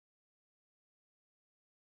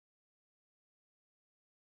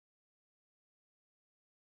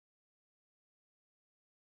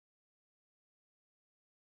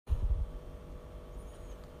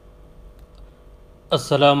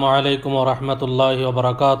আসসালামু আলাইকুম ওয়া রাহমাতুল্লাহি ওয়া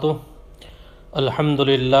বারাকাতুহু।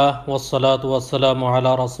 আলহামদুলিল্লাহ ওয়াসসালাতু ওয়াসসালামু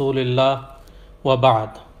আলা রাসূলিল্লাহ ওয়া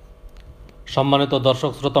বা'দ। সম্মানিত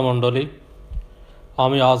দর্শক শ্রোতা মণ্ডলী,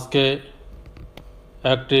 আমি আজকে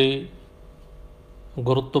একটি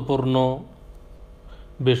গুরুত্বপূর্ণ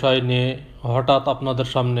বিষয় নিয়ে হঠাৎ আপনাদের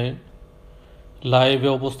সামনে লাইভে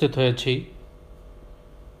উপস্থিত হয়েছি।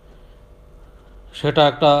 সেটা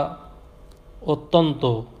একটা অত্যন্ত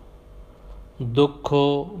দুঃখ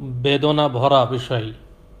বেদনা ভরা বিষয়।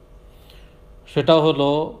 সেটা হলো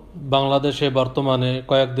বাংলাদেশে বর্তমানে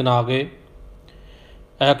কয়েকদিন আগে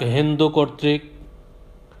এক হিন্দু কর্তৃক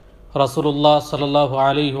রাসূলুল্লাহ সাল্লাল্লাহু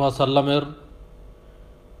আলাইহি ওয়াসাল্লামের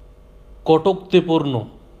কটূক্তিপূর্ণ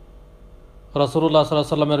রাসূলুল্লাহ সাল্লাল্লাহু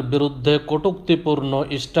আলাইহি ওয়াসাল্লামের বিরুদ্ধে কটূক্তিপূর্ণ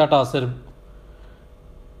স্ট্যাটাসের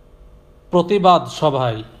প্রতিবাদ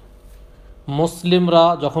সভায় মুসলিমরা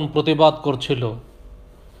যখন প্রতিবাদ করছিল,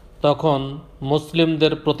 তখন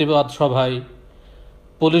মুসলিমদের প্রতিবাদ সভায়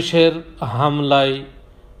পুলিশের হামলায়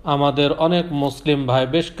আমাদের অনেক মুসলিম ভাই,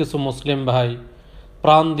 বেশ কিছু মুসলিম ভাই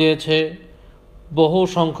প্রাণ দিয়েছে। বহু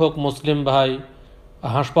সংখ্যক মুসলিম ভাই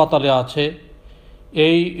হাসপাতালে আছে।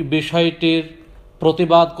 এই বিষয়টির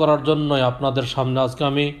প্রতিবাদ করার জন্যই আপনাদের সামনে আজকে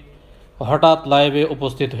আমি হঠাৎ লাইভে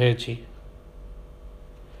উপস্থিত হয়েছি।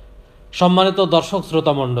 সম্মানিত দর্শক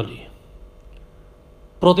শ্রোতা মণ্ডলী,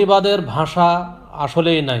 প্রতিবাদের ভাষা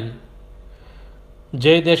আসলেই নাই।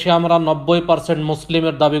 যে দেশে আমরা 90%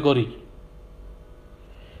 মুসলিমের দাবি করি,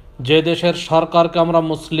 যে দেশের সরকারকে আমরা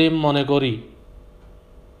মুসলিম মনে করি,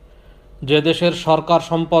 যে দেশের সরকার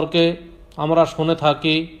সম্পর্কে আমরা শুনে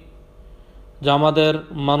থাকি যে আমাদের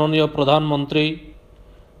মাননীয় প্রধানমন্ত্রী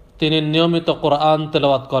তিনি নিয়মিত কোরআন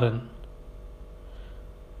তেলাওয়াত করেন,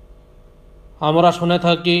 আমরা শুনে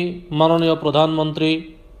থাকি মাননীয় প্রধানমন্ত্রী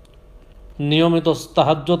নিয়মিত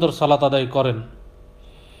তাহাজ্জুদের সালাত আদায় করেন,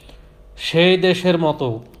 সেই দেশের মতো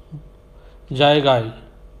জায়গায়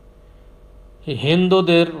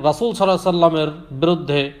হিন্দুদের রাসূল সাল্লাল্লাহু আলাইহি সাল্লামের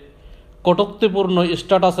বিরুদ্ধে কটূক্তিপূর্ণ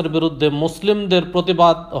স্ট্যাটাসের বিরুদ্ধে মুসলিমদের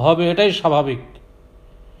প্রতিবাদ হবে, এটাই স্বাভাবিক।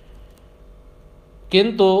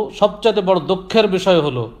 কিন্তু সবচেয়ে বড় দুঃখের বিষয়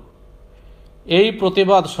হলো, এই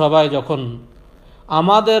প্রতিবাদ সভায় যখন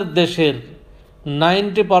আমাদের দেশের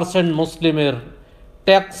 90% মুসলিমের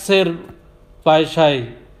ট্যাক্সের পয়সায়,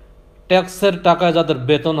 ট্যাক্সের টাকায় যাদের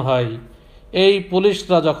বেতন হয়, এই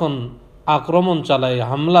পুলিশরা যখন আক্রমণ চালায়,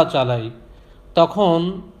 হামলা চালায়, তখন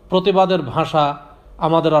প্রতিবাদের ভাষা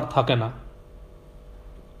আমাদের আর থাকে না।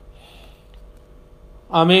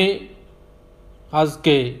 আমি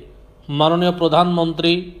আজকে মাননীয়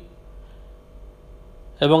প্রধানমন্ত্রী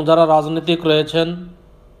এবং যারা রাজনীতিক রয়েছেন,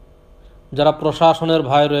 যারা প্রশাসনের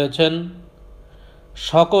ভাই রয়েছেন,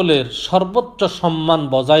 সকলের সর্বোচ্চ সম্মান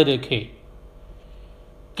বজায় রেখে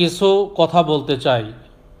কিছু কথা বলতে চাই।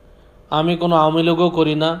 আমি কোনো আওয়ামী লীগও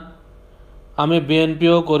করি না, আমি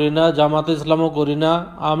বিএনপিও করি না, জামাতে ইসলামও করি না,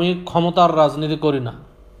 আমি ক্ষমতার রাজনীতি করি না।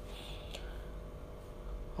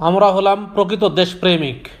 আমরা হলাম প্রকৃত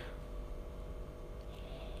দেশপ্রেমিক।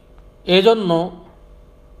 এজন্য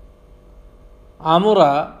আমরা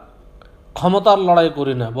ক্ষমতার লড়াই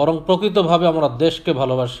করি না, বরং প্রকৃতভাবে আমরা দেশকে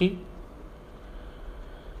ভালোবাসি।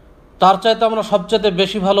 তার চাইতে আমরা সবচেয়ে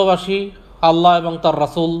বেশি ভালোবাসি আল্লাহ এবং তার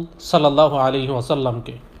রাসূল সাল্লাল্লাহু আলাইহি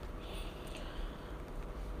ওয়াসাল্লামকে।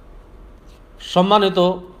 সম্মানিত,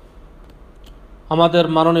 আমাদের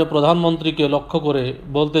মাননীয় প্রধানমন্ত্রীকে লক্ষ্য করে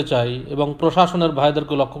বলতে চাই এবং প্রশাসনের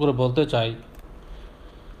ভাইদেরকে লক্ষ্য করে বলতে চাই,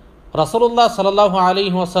 রাসূলুল্লাহ সাল্লাল্লাহু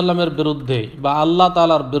আলাইহি ওয়াসাল্লামের বিরুদ্ধে বা আল্লাহ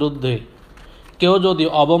তাআলার বিরুদ্ধে কেউ যদি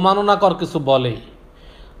অবমাননাকর কিছু বলে,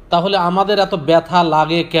 তাহলে আমাদের এত ব্যথা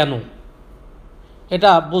লাগে কেন?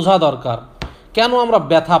 এটা বোঝা দরকার। কেন আমরা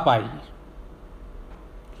ব্যথা পাই?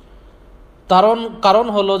 কারণ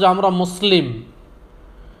হলো যে আমরা মুসলিম।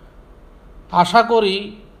 আশা করি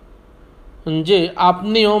যে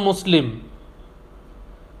আপনিও মুসলিম।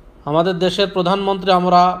 আমাদের দেশের প্রধানমন্ত্রী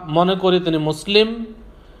আমরা মনে করি তিনি মুসলিম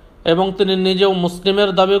এবং তিনি নিজেও মুসলিমের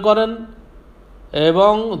দাবি করেন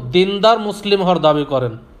এবং দিনদার মুসলিম হওয়ার দাবি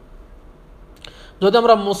করেন। যদি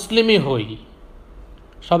আমরা মুসলিমই হই,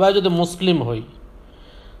 সবাই যদি মুসলিম হই,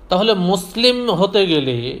 তাহলে মুসলিম হতে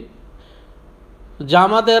গেলে যে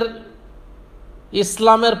আমাদের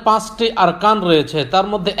ইসলামের 5টি আরকান রয়েছে, তার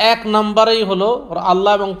মধ্যে 1 নম্বরেই হলো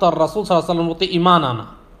আল্লাহ এবং তার রাসূল সাল্লাল্লাহু আলাইহি ওয়াসাল্লামের প্রতি ঈমান আনা।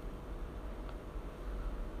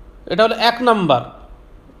 এটা হলো 1 নম্বর।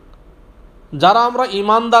 যারা আমরা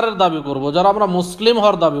ঈমানদারের দাবি করব, যারা আমরা মুসলিম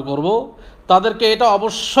হওয়ার দাবি করব, তাদেরকে এটা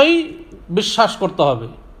অবশ্যই বিশ্বাস করতে হবে।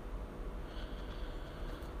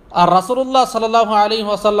 আর রাসূলুল্লাহ সাল্লাল্লাহু আলাইহি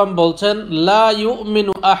ওয়াসাল্লাম বলছেন, লা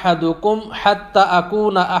ইউমিনু আহাদুকুম হাত্তা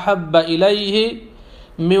আকুনা আহাব্বা ইলাইহি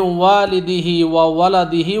মিন ওয়ালিদিহি ওয়া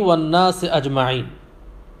ওয়ালাদিহি ওয়ান নাসি আজমাইন।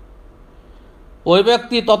 ওই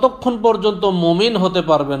ব্যক্তি ততক্ষণ পর্যন্ত মুমিন হতে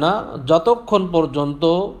পারবে না যতক্ষণ পর্যন্ত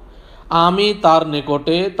আমি তার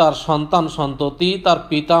নিকটে তার সন্তান সন্ততি, তার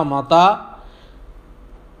পিতা মাতা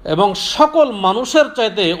এবং সকল মানুষের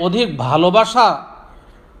চাইতে অধিক ভালোবাসা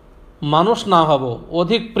মানুষ না হব,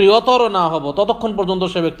 অধিক প্রিয়তর না হব, ততক্ষণ পর্যন্ত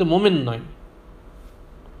সে ব্যক্তি মুমিন নয়।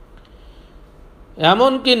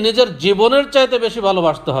 এমনকি নিজের জীবনের চাইতে বেশি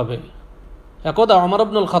ভালোবাসতে হবে। একদা ওমর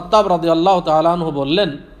ইবনুল খাত্তাব রাদিয়াল্লাহু তাআলা আনহু বললেন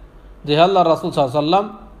যে, আল্লাহর রাসূল সাল্লাল্লাহু আলাইহি ওয়াসাল্লাম,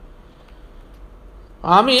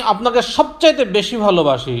 আমি আপনাকে সবচাইতে বেশি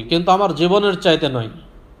ভালোবাসি, কিন্তু আমার জীবনের চাইতে নয়।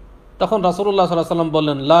 তখন রাসূলুল্লাহ সাল্লাল্লাহু আলাইহি ওয়াসাল্লাম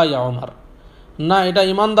বললেন, লা ইয়া ওমর, না, এটা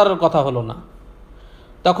ঈমানদারের কথা হলো না।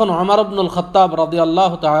 তখন ওমর ইবনুল খাত্তাব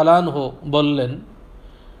রাদিয়াল্লাহু তাআলা আনহু বললেন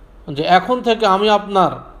যে, এখন থেকে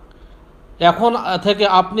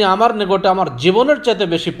আপনি আমার নিকটে আমার জীবনের চাইতে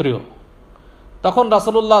বেশি প্রিয়। তখন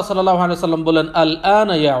রাসূলুল্লাহ সাল্লাল্লাহু আলাইহি ওয়াসাল্লাম বললেন, আল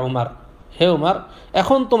আনা ইয়া উমর, হে উমর,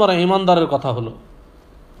 এখন তোমার ঈমানদারের কথা হলো।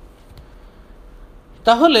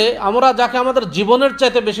 তাহলে আমরা যাকে আমাদের জীবনের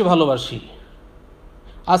চাইতে বেশি ভালোবাসি,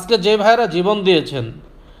 আজকে যে ভাইরা জীবন দিয়েছেন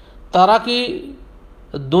তারা কি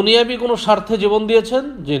দুনিয়াবি কোনো স্বার্থে জীবন দিয়েছেন?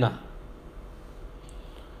 জি না,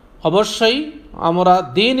 অবশ্যই আমরা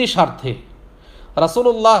দ্বীনি স্বার্থে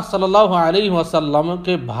রাসূলুল্লাহ সাল্লাল্লাহু আলাইহি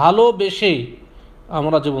ওয়াসাল্লামকে ভালোবেসে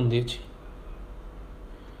আমরা জীবন দিয়েছি।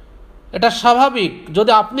 এটা স্বাভাবিক।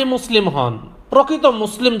 যদি আপনি মুসলিম হন, প্রকৃত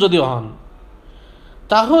মুসলিম যদি হন,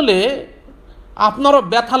 তাহলে আপনারও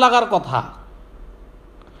ব্যথা লাগার কথা।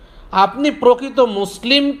 আপনি প্রকৃত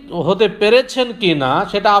মুসলিম হতে পেরেছেন কি না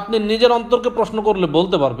সেটা আপনি নিজের অন্তরকে প্রশ্ন করলে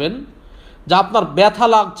বলতে পারবেন যে আপনার ব্যথা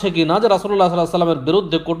লাগছে কি না, যে রাসূলুল্লাহ সাল্লাল্লাহু আলাইহি ওয়াসাল্লামের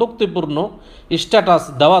বিরুদ্ধে কটূক্তিপূর্ণ স্ট্যাটাস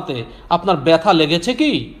দেওয়াতে আপনার ব্যথা লেগেছে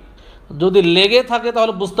কি? যদি লেগে থাকে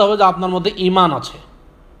তাহলে বুঝতে হবে যে আপনার মধ্যে ঈমান আছে,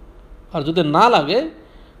 আর যদি না লাগে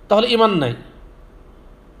তাহলে ঈমান নাই।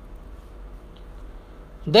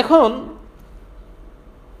 দেখুন,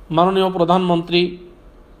 মাননীয় প্রধানমন্ত্রী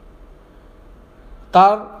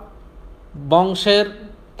তার বংশের,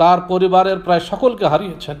 তার পরিবারের প্রায় সকলকে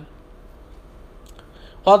হারিয়েছেন।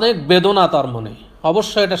 অনেক বেদনা তার মনে,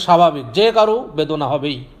 অবশ্যই এটা স্বাভাবিক, যে কারো বেদনা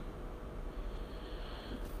হবেই।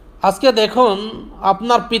 আজকে দেখুন,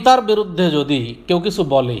 আপনার পিতার বিরুদ্ধে যদি কেউ কিছু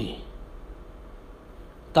বলে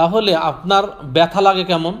তাহলে আপনার ব্যথা লাগে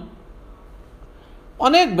কেমন?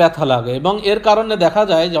 অনেক ব্যথা লাগে। এবং এর কারণে দেখা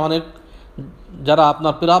যায় যে অনেক যারা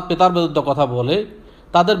আপনার পিতার বিরুদ্ধে কথা বলে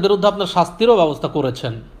তাদের বিরুদ্ধে আপনার শাস্তিরও ব্যবস্থা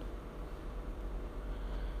করেছেন।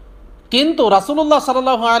 কিন্তু রাসূলুল্লাহ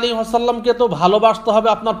সাল্লাল্লাহু আলাইহি ওয়াসাল্লামকে তো ভালোবাসতে হবে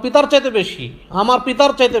আপনার পিতার চাইতে বেশি, আমার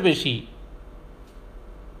পিতার চাইতে বেশি,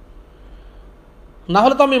 না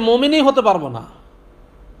হলে তো আমি মুমিনই হতে পারবো না।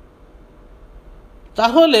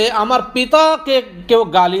 তাহলে আমার পিতাকে কেউ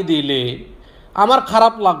গালি দিলে আমার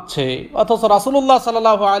খারাপ লাগছে, অথচ রাসূলুল্লাহ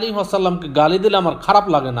সাল্লাল্লাহু আলাইহি ওয়াসাল্লামকে গালি দিলে আমার খারাপ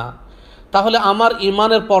লাগে না, তাহলে আমার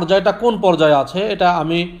ঈমানের পর্যায়টা কোন পর্যায়ে আছে? এটা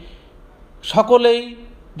আমি সকলেই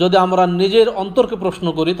যদি আমরা নিজের অন্তরকে প্রশ্ন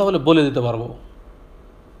করি তাহলে বলে দিতে পারবো।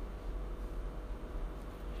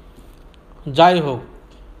 যাই হোক,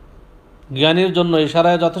 জ্ঞানীর জন্য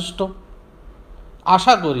ইশারায় যথেষ্ট।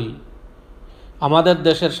 আশা করি আমাদের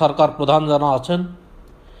দেশের সরকার প্রধান যারা আছেন,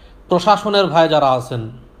 প্রশাসনের ভাই যারা আছেন,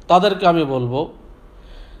 তাদেরকে আমি বলবো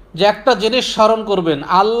যে একটা জিনিস স্মরণ করবেন,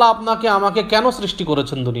 আল্লাহ আপনাকে আমাকে কেন সৃষ্টি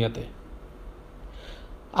করেছেন দুনিয়াতে।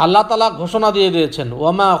 আল্লাহ তাআলা ঘোষণা দিয়ে দিয়েছেন,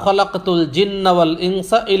 ওয়ামা খালাকতুল জিন্না ওয়াল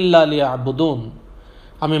ইনসা ইল্লা লিয়াবুদুন,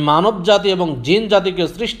 আমি মানব জাতি এবং জিন জাতিকে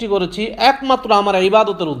সৃষ্টি করেছি একমাত্র আমার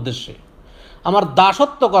ইবাদতের উদ্দেশ্যে, আমার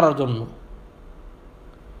দাসত্ব করার জন্য।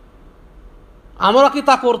 আমরা কি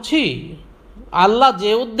তা করছি? আল্লাহ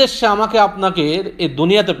যে উদ্দেশ্যে আমাকে আপনাকে এই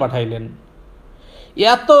দুনিয়াতে পাঠাইলেন,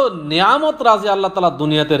 এত নিয়ামত রাজি আল্লাহ তাআলা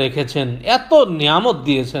দুনিয়াতে রেখেছেন, এত নিয়ামত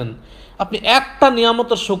দিয়েছেন, আপনি একটা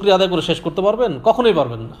নিয়ামতের শুকরিয়া আদায় করে শেষ করতে পারবেন? কখনোই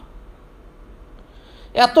পারবেন না।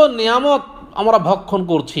 এত নিয়ামত আমরা ভক্ষণ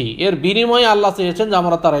করছি, এর বিনিময়ে আল্লাহ চেয়েছেন যে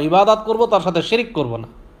আমরা তার ইবাদত করব, তার সাথে শিরিক করব না।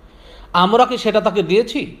 আমরা কি সেটা তাকে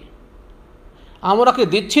দিয়েছি? আমরা কি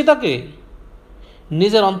দিচ্ছি তাকে?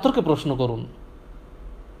 নিজের অন্তরকে প্রশ্ন করুন।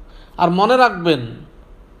 আর মনে রাখবেন,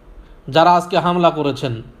 যারা আজকে হামলা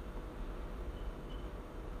করেছেন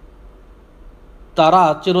তারা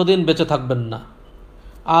চিরদিন বেঁচে থাকবেন না।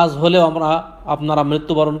 আজ হলেও আপনারা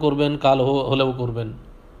মৃত্যুবরণ করবেন, কাল হলেও করবেন।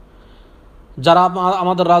 যারা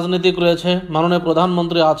আমাদের রাজনীতিক রয়েছে, মাননীয়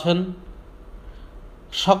প্রধানমন্ত্রী আছেন,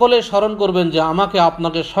 সকলে স্মরণ করবেন যে আমাকে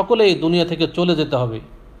আপনাকে সকলেই দুনিয়া থেকে চলে যেতে হবে।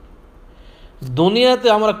 দুনিয়াতে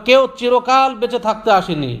আমরা কেউ চিরকাল বেঁচে থাকতে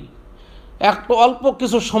আসিনি, একটু অল্প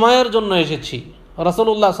কিছু সময়ের জন্য এসেছি।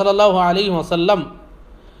 রাসূলুল্লাহ সাল্লাল্লাহু আলাইহি ওয়াসাল্লাম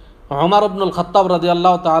ওমর ইবনুল খাত্তাব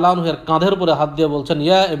রাদিয়াল্লাহু তাআলা আনহুর কাঁধের উপরে হাত দিয়ে বলছেন,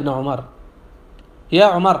 ইয়া ইবনে ওমর, ইয়া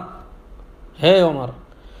ওমর, হে ওমর,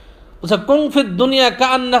 বলছে কুং ফিদ দুনিয়া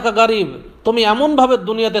কাআন্নাকা গারিব, তুমি এমনভাবে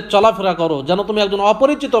দুনিয়াতে চলাফেরা করো যেন তুমি একজন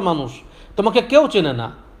অপরিচিত মানুষ, তোমাকে কেউ চেনে না।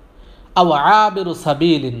 আও আবিরু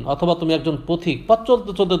সাবিলিন, অথবা তুমি একজন পথিক, পথ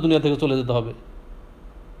চলতে চলতে দুনিয়া থেকে চলে যেতে হবে।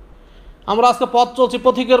 আমরা আজকে পথ চলছি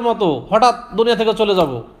পথিকের মতো, হঠাৎ দুনিয়া থেকে চলে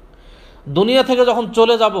যাব। দুনিয়া থেকে যখন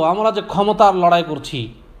চলে যাব, আমরা যে ক্ষমতার লড়াই করছি,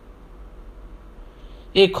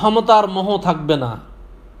 এই ক্ষমতার মোহ থাকবে না।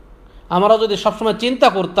 আমরা যদি সবসময় চিন্তা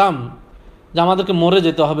করতাম যে আমাদেরকে মরে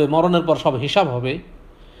যেতে হবে, মরণের পর সব হিসাব হবে,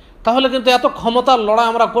 তাহলে কিন্তু এত ক্ষমতার লড়াই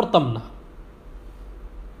আমরা করতাম না।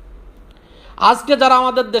 আজকে যারা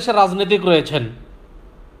আমাদের দেশে রাজনীতিক রয়েছেন,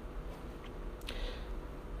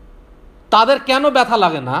 তাদের কেন ব্যথা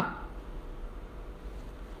লাগে না?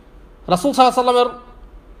 রাসূল সাল্লাল্লাহু আলাইহি ওয়াসাল্লামের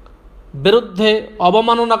বিরুদ্ধে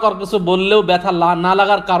অবমাননাকর কিছু বললেও ব্যথা না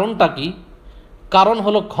লাগার কারণটা কি? কারণ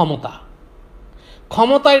হলো ক্ষমতা।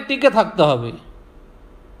 ক্ষমতায় টিকে থাকতে হবে।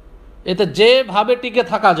 এতে যেভাবে টিকে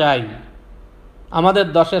থাকা যায়, আমাদের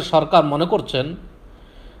দেশের সরকার মনে করছেন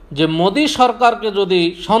যে মোদি সরকারকে যদি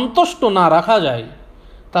সন্তুষ্ট না রাখা যায়,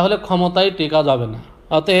 তাহলে ক্ষমতায় টিকা যাবে না।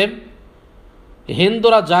 অতএব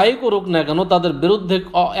হিন্দুরা যাই করুক না কেন, তাদের বিরুদ্ধে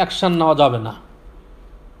অ্যাকশন নেওয়া যাবে না।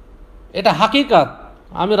 এটা হাকিকাত,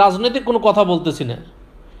 আমি রাজনৈতিক কোনো কথা বলতেছি না।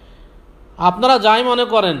 আপনারা যাই মনে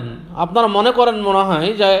করেন, আপনারা মনে করেন মনে হয়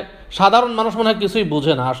যে সাধারণ মানুষ মনে হয় কিছুই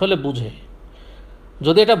বুঝে না, আসলে বুঝে।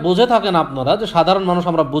 যদি এটা বুঝে থাকেন আপনারা যে সাধারণ মানুষ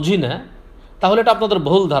আমরা বুঝি না, তাহলে এটা আপনাদের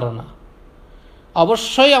ভুল ধারণা।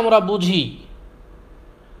 অবশ্যই আমরা বুঝি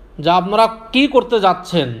যে আপনারা কি করতে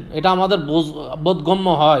যাচ্ছেন, এটা আমাদের বোধগম্য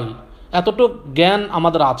হয়। এতটুকু জ্ঞান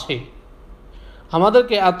আমাদের আছে।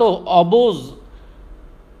 আমাদেরকে এত অবুঝ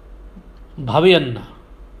ভাবিয়েন না।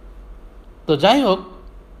 তো যাই হোক,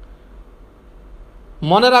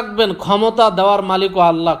 মনে রাখবেন ক্ষমতা দেওয়ার মালিকও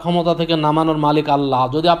আল্লাহ, ক্ষমতা থেকে নামানোর মালিক আল্লাহ।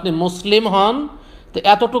 যদি আপনি মুসলিম হন তো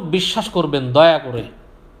এতটুকু বিশ্বাস করবেন দয়া করে,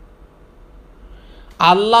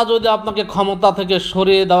 আল্লাহ যদি আপনাকে ক্ষমতা থেকে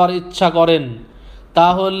সরিয়ে দেওয়ার ইচ্ছা করেন,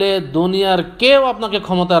 তাহলে দুনিয়ার কেউ আপনাকে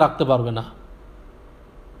ক্ষমতায় রাখতে পারবে না।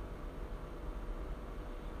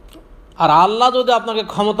 আর আল্লাহ যদি আপনাকে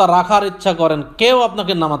ক্ষমতা রাখার ইচ্ছা করেন, কেউ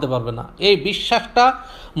আপনাকে নামাতে পারবে না। এই বিশ্বাসটা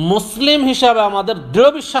মুসলিম হিসাবে আমাদের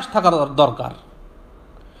দৃঢ় বিশ্বাস থাকার দরকার।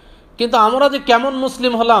 কিন্তু আমরা যে কেমন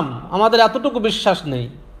মুসলিম হলাম, আমাদের এতটুকু বিশ্বাস নেই।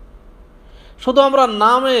 শুধু আমরা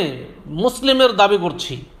নামে মুসলিমের দাবি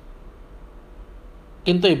করছি,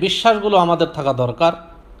 কিন্তু এই বিশ্বাসগুলো আমাদের থাকা দরকার।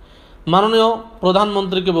 মাননীয়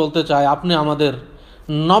প্রধানমন্ত্রীকে বলতে চাই, আপনি আমাদের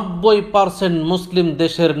 90% মুসলিম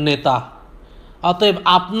দেশের নেতা। অতএব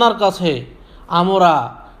আপনার কাছে আমরা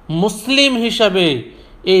মুসলিম হিসাবে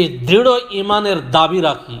এই দৃঢ় ঈমানের দাবি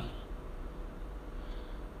রাখি।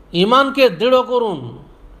 ঈমানকে দৃঢ় করুন,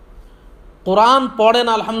 কোরআন পড়েন,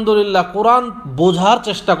 আলহামদুলিল্লাহ, কোরআন বোঝার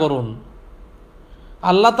চেষ্টা করুন।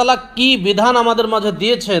 আল্লাহ তাআলা কি বিধান আমাদের মাঝে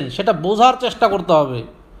দিয়েছেন সেটা বোঝার চেষ্টা করতে হবে।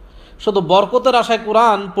 শুধু বরকতের আশায়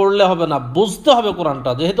কোরআন পড়লে হবে না, বুঝতে হবে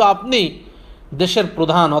কোরআনটা। যেহেতু আপনি দেশের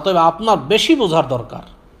প্রধান, অতএব আপনার বেশি বোঝার দরকার।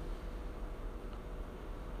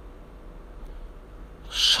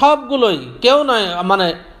 সবগুলোই, কেউ নয়, মানে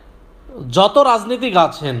যত রাজনীতিক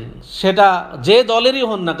আছেন, সেটা যে দলেরই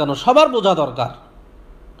হন না কেন, সবার বোঝা দরকার।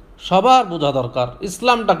 সবার বোঝা দরকার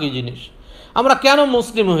ইসলামটা কী জিনিস, আমরা কেন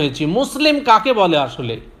মুসলিম হয়েছি, মুসলিম কাকে বলে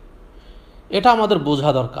আসলে, এটা আমাদের বোঝা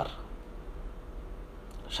দরকার।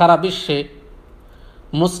 সারা বিশ্বে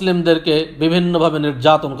মুসলিমদেরকে বিভিন্নভাবে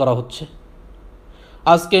নির্যাতন করা হচ্ছে।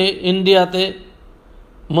 আজকে ইন্ডিয়াতে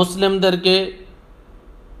মুসলিমদেরকে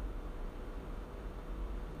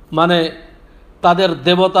মানে তাদের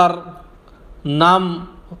দেবতার নাম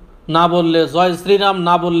না বললে, জয় শ্রীরাম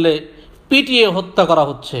না বললে পিটিয়ে হত্যা করা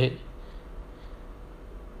হচ্ছে।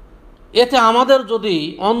 এতে আমাদের যদি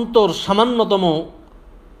অন্তর সামান্যতম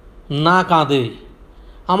না কাঁদে,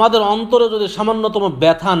 আমাদের অন্তরে যদি সামান্যতম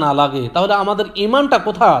ব্যথা না লাগে, তাহলে আমাদের ঈমানটা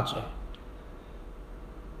কোথায় আছে?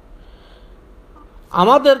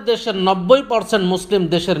 আমাদের দেশের 90% মুসলিম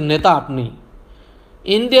দেশের নেতা আপনি।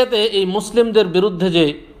 ইন্ডিয়াতে এই মুসলিমদের বিরুদ্ধে যে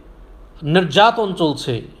নির্যাতন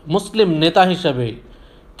চলছে, মুসলিম নেতা হিসেবে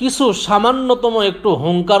কিছু সামান্যতম একটু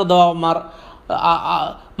হুঙ্কার দেওয়া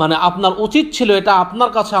মানে আপনার উচিত ছিল। এটা আপনার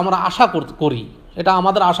কাছে আমরা আশা করি, এটা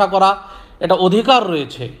আমাদের আশা করা, এটা অধিকার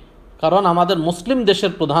রয়েছে, কারণ আমাদের মুসলিম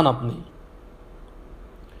দেশের প্রধান আপনি।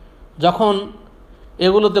 যখন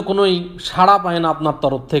এগুলোতে কোনোই সাড়া পায় না আপনার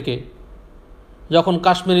তরফ থেকে, যখন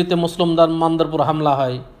কাশ্মীরিতে মুসলমানদের উপর হামলা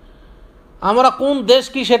হয়, আমরা কোন দেশ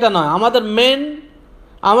কি সেটা নয়, আমাদের মেন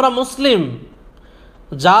আমরা মুসলিম।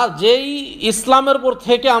 যেই ইসলামের উপর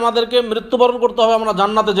থেকে আমাদেরকে মৃত্যুবরণ করতে হবে, আমরা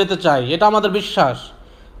জান্নাতে যেতে চাই, এটা আমাদের বিশ্বাস।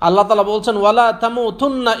 আল্লাহ তাআলা বলছেন, ওয়ালা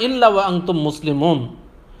তামুতুন্না ইল্লা ওয়া আনতুম মুসলিমুন,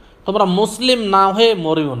 তোমরা মুসলিম না হয়ে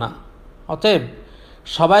মরিও না। অতএব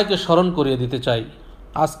সবাইকে স্মরণ করিয়ে দিতে চাই।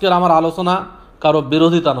 আজকের আমার আলোচনা কারো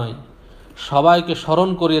বিরোধিতা নয়, সবাইকে স্মরণ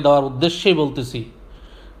করিয়ে দেওয়ার উদ্দেশ্যেই বলতেছি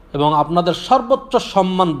এবং আপনাদের সর্বোচ্চ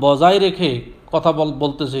সম্মান বজায় রেখে কথা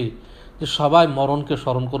বলতেছি যে সবাই মরণকে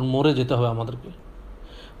স্মরণ করুন। মরে যেতে হবে আমাদেরকে,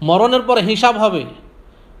 মরণের পরে হিসাব হবে।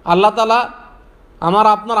 আল্লাহ তাআলা আমার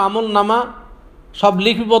আপনার আমল নামা সব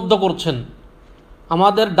লিপিবদ্ধ করছেন।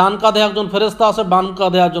 আমাদের ডান কাঁধে একজন ফেরেশতা আছে, বাম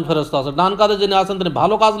কাঁধে একজন ফেরেশতা আছে। ডান কাঁধে যিনি আছেন তিনি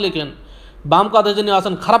ভালো কাজ লিখেন, বাম কাঁধে যিনি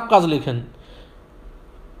আছেন খারাপ কাজ লিখেন।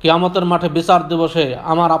 কিয়ামতের মাঠে বিচার দিবসে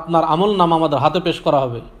আমার আপনার আমল নামা আমাদের হাতে পেশ করা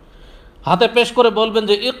হবে। হাতে পেশ করে বলবেন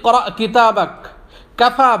যে ইকরা কিতাবাক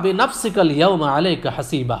কাফা বিনাফসিকাল ইয়াউমা আলাইকা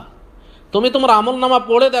হাসিবা। তুমি তোমার আমল নামা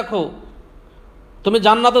পড়ে দেখো, তুমি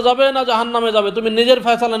জান্নাতে যাবে না জাহান্নামে যাবে, তুমি নিজের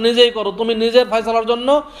ফয়সালা নিজেই করো। তুমি নিজের ফয়সালার জন্য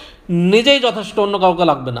নিজেই যথেষ্ট, অন্য কাউকে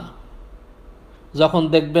লাগবে না। যখন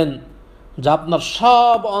দেখবেন যে আপনার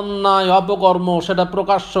সব অন্যায় অপকর্ম, সেটা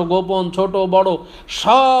প্রকাশ্য গোপন ছোট বড়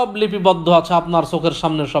সব লিপিবদ্ধ আছে, আপনার চোখের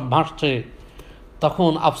সামনে সব ভাসছে,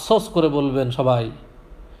 তখন আফসোস করে বলবেন সবাই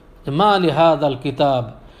যে মা লিহাদাল কিতাব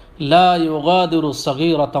লা ইউগাদিরু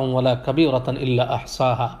সাগীরাতান ওয়ালা কাবীরাতান ইল্লা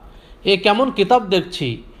আহসাহা। এ কেমন কিতাব দেখছি,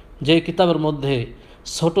 যে কিতাবের মধ্যে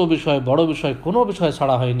ছোট বিষয় বড় বিষয় কোনো বিষয়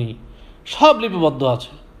ছাড়া হয়নি, সব লিপিবদ্ধ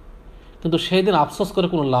আছে। কিন্তু সেই দিন আফসোস করে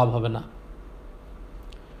কোনো লাভ হবে না।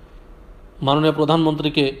 মাননীয়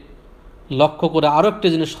প্রধানমন্ত্রীকে লক্ষ্য করে আরও একটি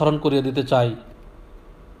জিনিস স্মরণ করিয়ে দিতে চাই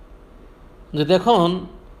যে দেখুন,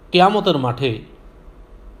 কিয়ামতের মাঠে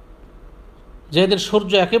যেদিন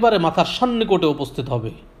সূর্য একেবারে মাথার সন্নিকটে উপস্থিত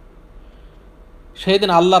হবে, সেই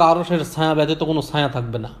দিন আল্লাহর আরশের ছায়া ব্যতীত কোনো ছায়া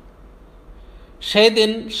থাকবে না। সেই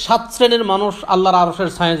দিন 7 শ্রেণীর মানুষ আল্লাহর আরশের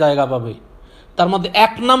ছায়া জায়গা পাবে। তার মধ্যে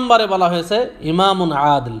 1 নম্বরে বলা হয়েছে ইমামুন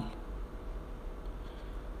আদিল।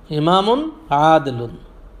 ইমামুন আদিলুন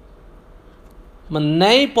মানে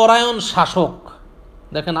ন্যায় পরায়ণ শাসক।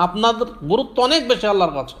 দেখেন, আপনাদের গুরুত্ব অনেক বেশি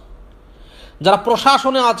আল্লাহর কাছে। যারা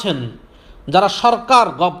প্রশাসনে আছেন, যারা সরকার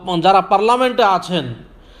যারা পার্লামেন্টে আছেন,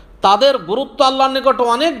 তাদের গুরুত্ব আল্লাহর নিকটে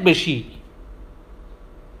অনেক বেশি।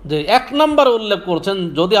 যে 1 নম্বরে উল্লেখ করছেন,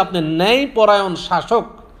 যদি আপনি ন্যায় পরায়ণ শাসক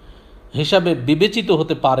হিসাবে বিবেচিত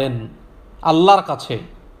হতে পারেন আল্লাহর কাছে,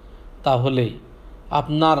 তাহলে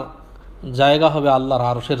আপনার জায়গা হবে আল্লাহর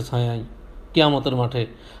আরশের ছায়ায় কিয়ামতের মাঠে।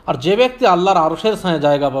 আর যে ব্যক্তি আল্লাহর আরশের ছায়ায়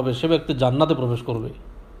জায়গা পাবে, সে ব্যক্তি জান্নাতে প্রবেশ করবে।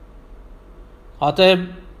 অতএব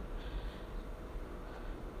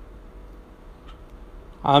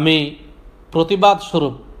আমি প্রতিবাদ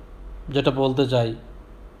স্বরূপ যেটা বলতে চাই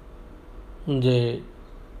যে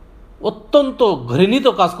অত্যন্ত ঘৃণিত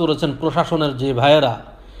কাজ করেছেন প্রশাসনের যে ভাইয়েরা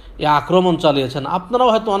এ আক্রমণ চালিয়েছেন।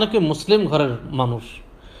 আপনারাও হয়তো অনেকে মুসলিম ঘরের মানুষ,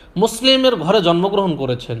 মুসলিমের ঘরে জন্মগ্রহণ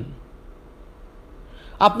করেছেন।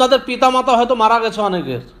 আপনাদের পিতামাতা হয়তো মারা গেছে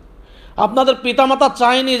অনেকের। আপনাদের পিতামাতা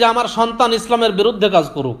চায়নি যে আমার সন্তান ইসলামের বিরুদ্ধে কাজ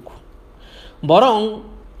করুক, বরং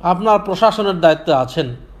আপনার প্রশাসনের দায়িত্বে আছেন,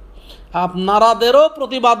 আপনারাদেরও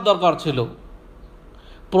প্রতিবাদ দরকার ছিল।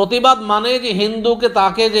 প্রতিবাদ মানে যে হিন্দুকে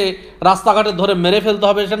তাকে যে রাস্তাঘাটে ধরে মেরে ফেলতে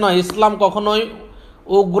হবে সে নয়। ইসলাম কখনোই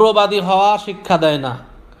উগ্রবাদী হওয়া শিক্ষা দেয় না।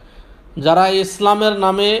 যারা ইসলামের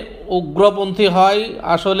নামে উগ্রপন্থী হয়,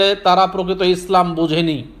 আসলে তারা প্রকৃত ইসলাম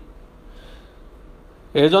বুঝেনি।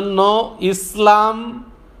 এজন্য ইসলাম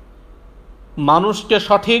মানুষকে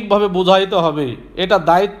সঠিকভাবে বুঝাইতে হবে, এটা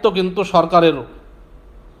দায়িত্ব কিন্তু সরকারেরও,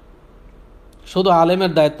 শুধু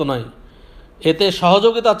আলেমের দায়িত্ব নয়। এতে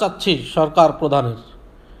সহযোগিতা চাচ্ছি সরকার প্রধানের,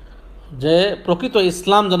 যে প্রকৃত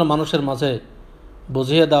ইসলাম যেন মানুষের মাঝে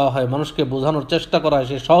বুঝিয়ে দেওয়া হয়, মানুষকে বোঝানোর চেষ্টা করা হয়।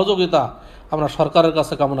 সেই সহযোগিতা আমরা সরকারের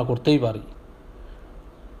কাছে কামনা করতেই পারি।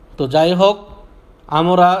 তো যাই হোক,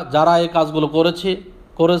 আমরা যারা এই কাজগুলো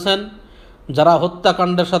করেছেন, যারা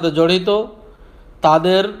হত্যাকাণ্ডের সাথে জড়িত,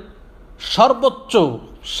 তাদের সর্বোচ্চ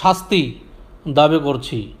শাস্তি দাবি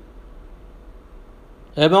করছি।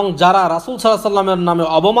 এবং যারা রাসূল সাল্লাল্লাহু আলাইহি ওয়াসাল্লামের নামে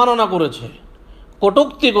অবমাননা করেছে,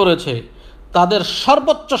 কটূক্তি করেছে, তাদের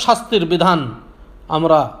সর্বোচ্চ শাস্তির বিধান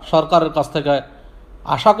আমরা সরকারের কাছ থেকে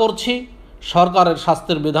আশা করছি। সরকারের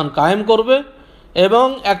শাস্তির বিধান কায়েম করবে এবং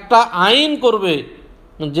একটা আইন করবে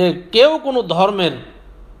যে কেউ কোনো ধর্মের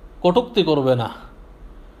কটূক্তি করবে না।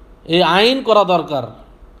 এই আইন করা দরকার।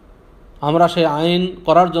 আমরা সেই আইন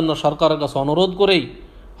করার জন্য সরকারের কাছে অনুরোধ করেই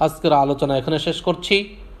আজকের আলোচনা এখানে শেষ করছি।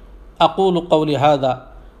 আকুলু কওলি হাযা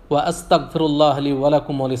ওয়া আস্তাগফিরুল্লাহ লি ওয়া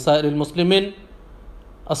লাকুম ওয়া লিসাইরিল মুসলিমিন।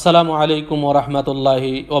 আসসালামু আলাইকুম ওয়া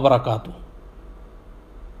রাহমাতুল্লাহি ওয়া বারাকাতুহু।